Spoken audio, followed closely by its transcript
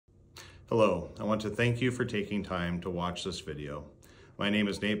Hello, I want to thank you for taking time to watch this video. My name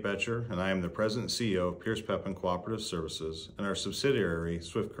is Nate Betcher, and I am the President and CEO of Pierce Pepin Cooperative Services and our subsidiary,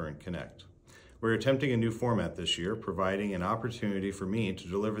 Swift Current Connect. We're attempting a new format this year, providing an opportunity for me to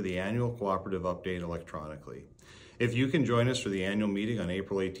deliver the annual cooperative update electronically. If you can join us for the annual meeting on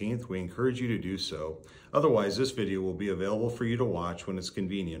April 18th, we encourage you to do so. Otherwise, this video will be available for you to watch when it's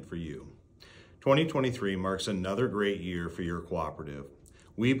convenient for you. 2023 marks another great year for your cooperative.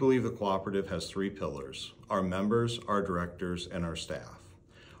 We believe the cooperative has three pillars: our members, our directors, and our staff.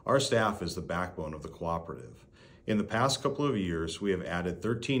 Our staff is the backbone of the cooperative. In the past couple of years, we have added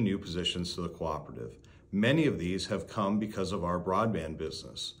 13 new positions to the cooperative. Many of these have come because of our broadband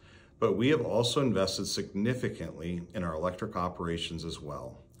business, but we have also invested significantly in our electric operations as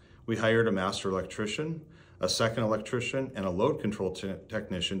well. We hired a master electrician, a second electrician, and a load control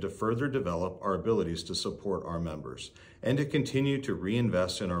technician to further develop our abilities to support our members and to continue to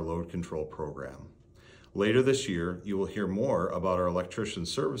reinvest in our load control program. Later this year, you will hear more about our electrician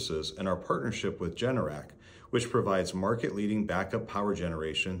services and our partnership with Generac, which provides market-leading backup power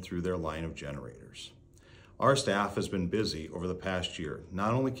generation through their line of generators. Our staff has been busy over the past year,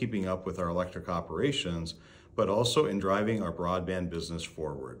 not only keeping up with our electric operations, but also in driving our broadband business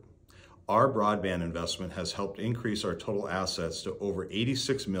forward. Our broadband investment has helped increase our total assets to over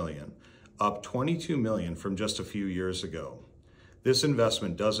 $86 million, up $22 million from just a few years ago. This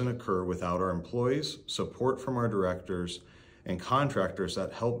investment doesn't occur without our employees, support from our directors, and contractors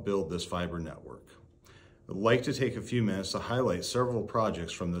that help build this fiber network. I'd like to take a few minutes to highlight several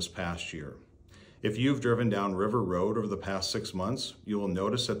projects from this past year. If you've driven down River Road over the past 6 months, you will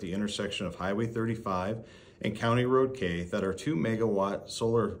notice at the intersection of Highway 35 and County Road K that our 2 megawatt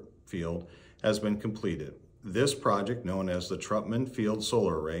solar field has been completed. This project, known as the Trutman Field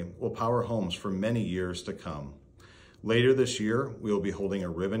Solar Array, will power homes for many years to come. Later this year, we will be holding a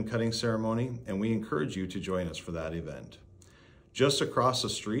ribbon cutting ceremony, and we encourage you to join us for that event. Just across the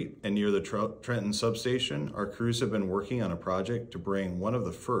street and near the Trenton substation, our crews have been working on a project to bring one of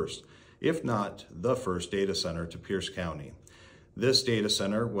the first, if not the first, data center to Pierce County. This data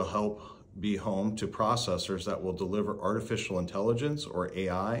center will help be home to processors that will deliver artificial intelligence, or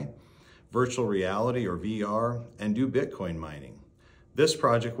AI, virtual reality, or VR, and do Bitcoin mining. This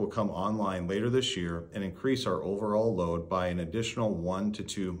project will come online later this year and increase our overall load by an additional 1 to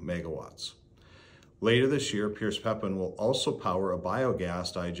 2 megawatts. Later this year, Pierce Pepin will also power a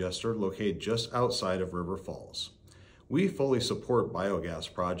biogas digester located just outside of River Falls. We fully support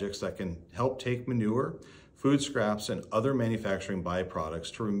biogas projects that can help take manure, food scraps, and other manufacturing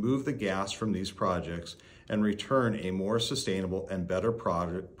byproducts to remove the gas from these projects and return a more sustainable and better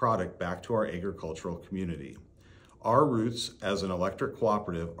product back to our agricultural community. Our roots as an electric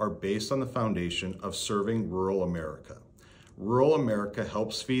cooperative are based on the foundation of serving rural America. Rural America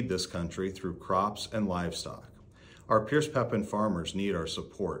helps feed this country through crops and livestock. Our Pierce Pepin farmers need our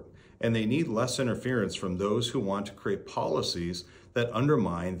support, and they need less interference from those who want to create policies that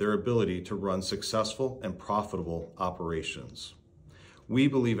undermine their ability to run successful and profitable operations. We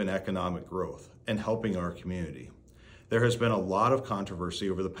believe in economic growth and helping our community. There has been a lot of controversy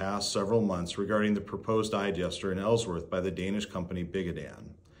over the past several months regarding the proposed digester in Ellsworth by the Danish company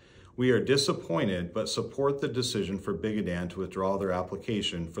Bigodan. We are disappointed but support the decision for Bigodan to withdraw their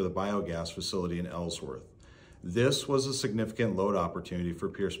application for the biogas facility in Ellsworth. This was a significant load opportunity for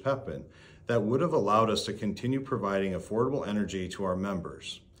Pierce Pepin that would have allowed us to continue providing affordable energy to our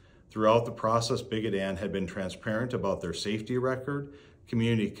members. Throughout the process, Bigodan had been transparent about their safety record,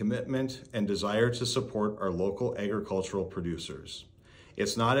 community commitment, and desire to support our local agricultural producers.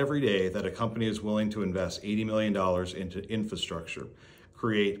 It's not every day that a company is willing to invest $80 million into infrastructure,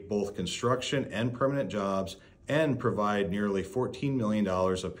 create both construction and permanent jobs, and provide nearly $14 million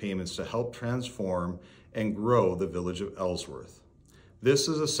of payments to help transform and grow the village of Ellsworth. This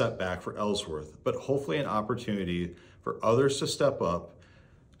is a setback for Ellsworth, but hopefully an opportunity for others to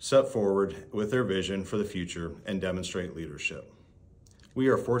step forward with their vision for the future and demonstrate leadership. We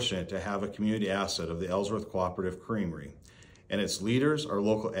are fortunate to have a community asset of the Ellsworth Cooperative Creamery, and its leaders are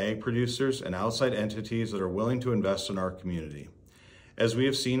local ag producers and outside entities that are willing to invest in our community. As we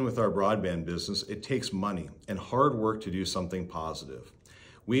have seen with our broadband business, it takes money and hard work to do something positive.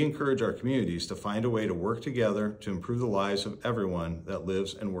 We encourage our communities to find a way to work together to improve the lives of everyone that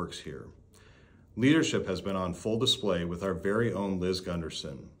lives and works here. Leadership has been on full display with our very own Liz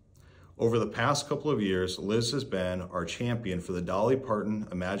Gunderson. Over the past couple of years, Liz has been our champion for the Dolly Parton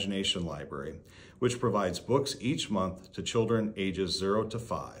Imagination Library, which provides books each month to children ages 0 to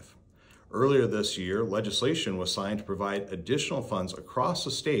 5. Earlier this year, legislation was signed to provide additional funds across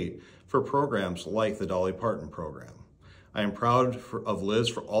the state for programs like the Dolly Parton program. I am proud of Liz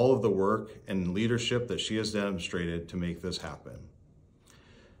for all of the work and leadership that she has demonstrated to make this happen.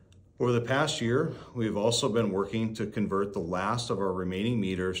 Over the past year, we've also been working to convert the last of our remaining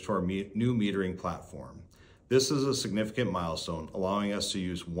meters to our new metering platform. This is a significant milestone, allowing us to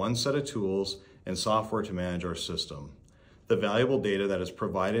use one set of tools and software to manage our system. The valuable data that is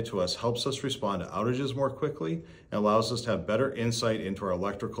provided to us helps us respond to outages more quickly and allows us to have better insight into our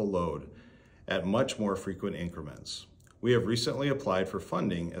electrical load at much more frequent increments. We have recently applied for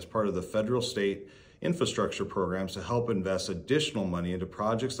funding as part of the federal state infrastructure programs to help invest additional money into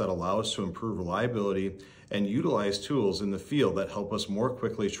projects that allow us to improve reliability and utilize tools in the field that help us more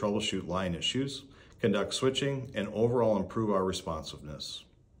quickly troubleshoot line issues, conduct switching, and overall improve our responsiveness.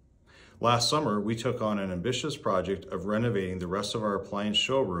 Last summer, we took on an ambitious project of renovating the rest of our appliance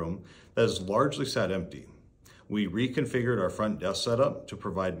showroom that has largely sat empty. We reconfigured our front desk setup to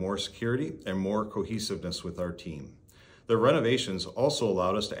provide more security and more cohesiveness with our team. The renovations also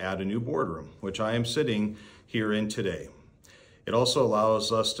allowed us to add a new boardroom, which I am sitting here in today. It also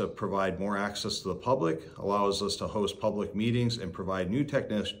allows us to provide more access to the public, allows us to host public meetings, and provide new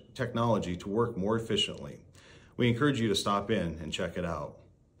technology to work more efficiently. We encourage you to stop in and check it out.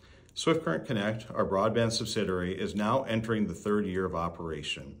 Swift Current Connect, our broadband subsidiary, is now entering the third year of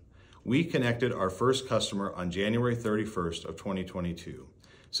operation. We connected our first customer on January 31st of 2022.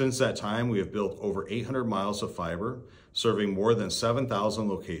 Since that time, we have built over 800 miles of fiber, serving more than 7,000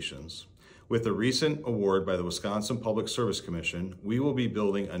 locations. With the recent award by the Wisconsin Public Service Commission, we will be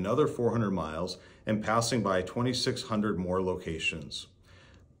building another 400 miles and passing by 2,600 more locations.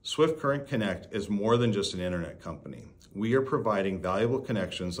 Swift Current Connect is more than just an internet company. We are providing valuable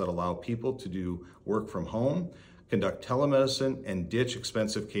connections that allow people to do work from home, conduct telemedicine, and ditch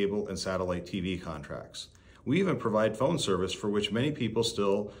expensive cable and satellite TV contracts. We even provide phone service, for which many people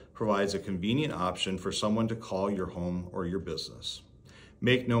still provides a convenient option for someone to call your home or your business.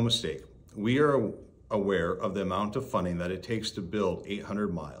 Make no mistake, we are aware of the amount of funding that it takes to build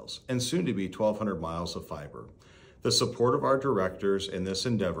 800 miles and soon to be 1,200 miles of fiber. The support of our directors in this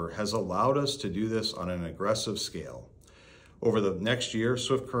endeavor has allowed us to do this on an aggressive scale. Over the next year,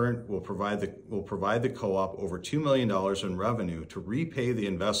 Swift Current will provide the co-op over $2 million in revenue to repay the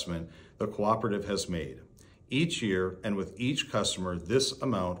investment the cooperative has made. Each year and with each customer, this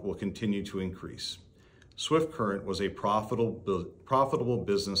amount will continue to increase. Swift Current was a profitable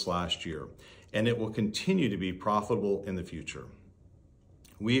business last year, and it will continue to be profitable in the future.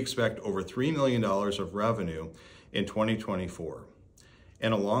 We expect over $3 million of revenue in 2024.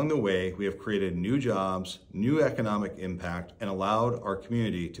 And along the way, we have created new jobs, new economic impact, and allowed our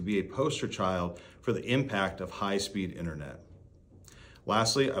community to be a poster child for the impact of high-speed internet.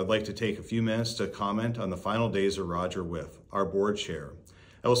 Lastly, I would like to take a few minutes to comment on the final days of Roger Whiff, our board chair.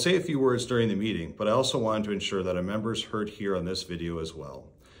 I will say a few words during the meeting, but I also wanted to ensure that our members heard here on this video as well.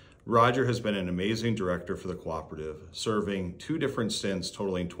 Roger has been an amazing director for the cooperative, serving 2 different stints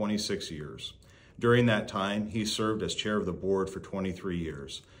totaling 26 years. During that time, he served as chair of the board for 23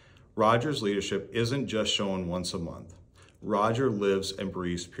 years. Roger's leadership isn't just shown once a month. Roger lives and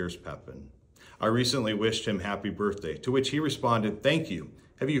breathes Pierce Pepin. I recently wished him happy birthday, to which he responded, "Thank you.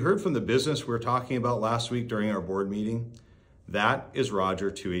 Have you heard from the business we were talking about last week during our board meeting?" That is Roger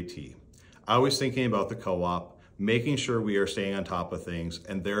to a T. Always thinking about the co-op, making sure we are staying on top of things,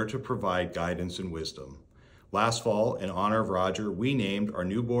 and there to provide guidance and wisdom. Last fall, in honor of Roger, we named our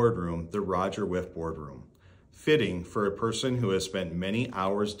new boardroom the Roger Whiff Boardroom. Fitting for a person who has spent many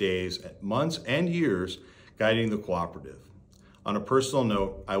hours, days, months, and years guiding the cooperative. On a personal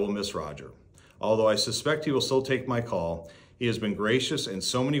note, I will miss Roger. Although I suspect he will still take my call, he has been gracious in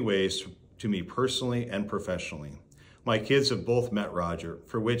so many ways to me personally and professionally. My kids have both met Roger,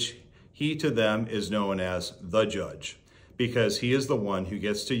 for which he to them is known as the judge, because he is the one who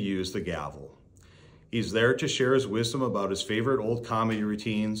gets to use the gavel. He's there to share his wisdom about his favorite old comedy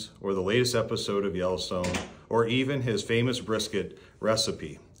routines, or the latest episode of Yellowstone, or even his famous brisket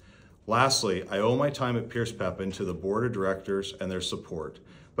recipe. Lastly, I owe my time at Pierce Pepin to the board of directors and their support,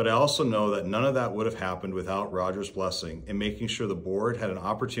 but I also know that none of that would have happened without Roger's blessing in making sure the board had an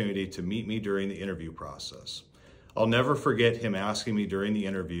opportunity to meet me during the interview process. I'll never forget him asking me during the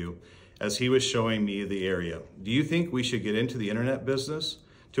interview, as he was showing me the area, "Do you think we should get into the internet business?"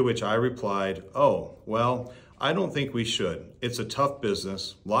 To which I replied, "Oh, well, I don't think we should. It's a tough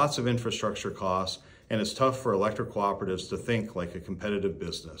business, lots of infrastructure costs, and it's tough for electric cooperatives to think like a competitive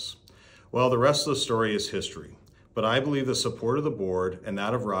business." Well, the rest of the story is history. But I believe the support of the board and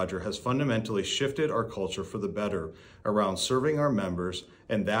that of Roger has fundamentally shifted our culture for the better around serving our members,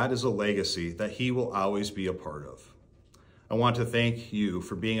 and that is a legacy that he will always be a part of. I want to thank you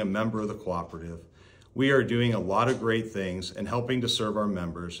for being a member of the cooperative. We are doing a lot of great things and helping to serve our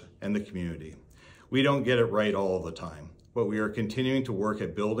members and the community. We don't get it right all of the time, but we are continuing to work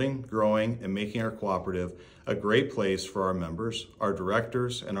at building, growing, and making our cooperative a great place for our members, our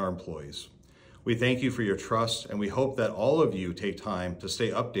directors, and our employees. We thank you for your trust, and we hope that all of you take time to stay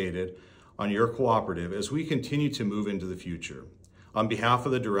updated on your cooperative as we continue to move into the future. On behalf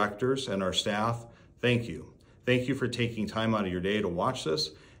of the directors and our staff, thank you. Thank you for taking time out of your day to watch this,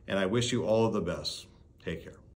 and I wish you all of the best. Take care.